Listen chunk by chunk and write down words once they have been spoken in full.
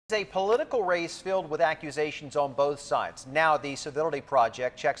A political race filled with accusations on both sides. Now the Civility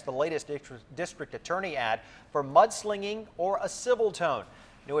Project checks the latest district attorney ad for mudslinging or a civil tone.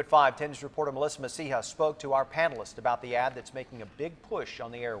 New at 5, 10 News reporter Melissa Masiha spoke to our panelist about the ad that's making a big push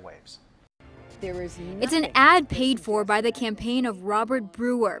on the airwaves. It's an ad paid for by the campaign of Robert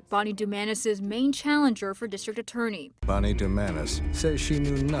Brewer, Bonnie Dumanis' main challenger for district attorney. Bonnie Dumanis says she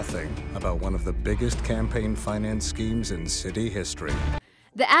knew nothing about one of the biggest campaign finance schemes in city history.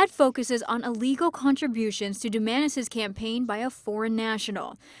 The ad focuses on illegal contributions to Dumanis' campaign by a foreign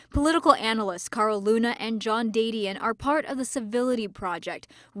national. Political analysts Carl Luna and John Dadian are part of the Civility Project,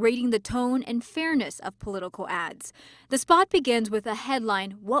 rating the tone and fairness of political ads. The spot begins with a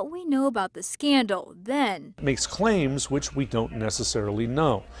headline, "What we know about the scandal," then makes claims which we don't necessarily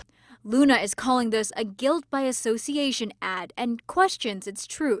know. Luna is calling this a guilt by association ad and questions its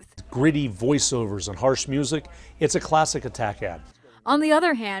truth. Gritty voiceovers and harsh music, it's a classic attack ad. On the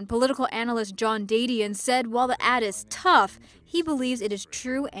other hand, political analyst John Dadian said while the ad is tough, he believes it is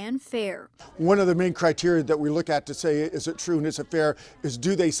true and fair. One of the main criteria that we look at to say is it true and is it fair is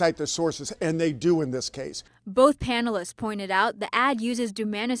do they cite the sources, and they do in this case. Both panelists pointed out the ad uses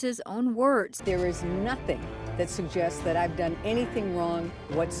Dumanis' own words. There is nothing that suggests that I've done anything wrong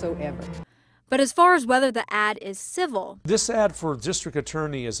whatsoever. But as far as whether the ad is civil, this ad for district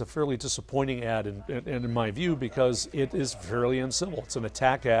attorney is a fairly disappointing ad in my view because it is fairly uncivil. It's an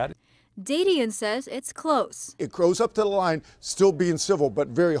attack ad. Dadian says it's close. It grows up to the line, still being civil, but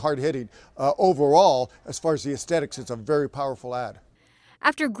very hard-hitting. Overall, as far as the aesthetics, it's a very powerful ad.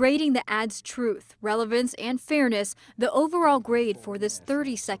 After grading the ad's truth, relevance, and fairness, the overall grade for this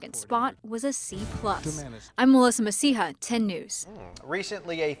 30-second spot was a C+. I'm Melissa Masiha, 10 News.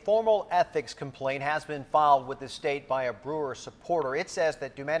 Recently, a formal ethics complaint has been filed with the state by a Brewer supporter. It says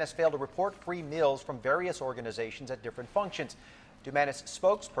that Dumanis failed to report free meals from various organizations at different functions. Dumanis'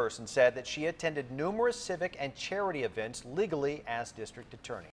 spokesperson said that she attended numerous civic and charity events legally as district attorney.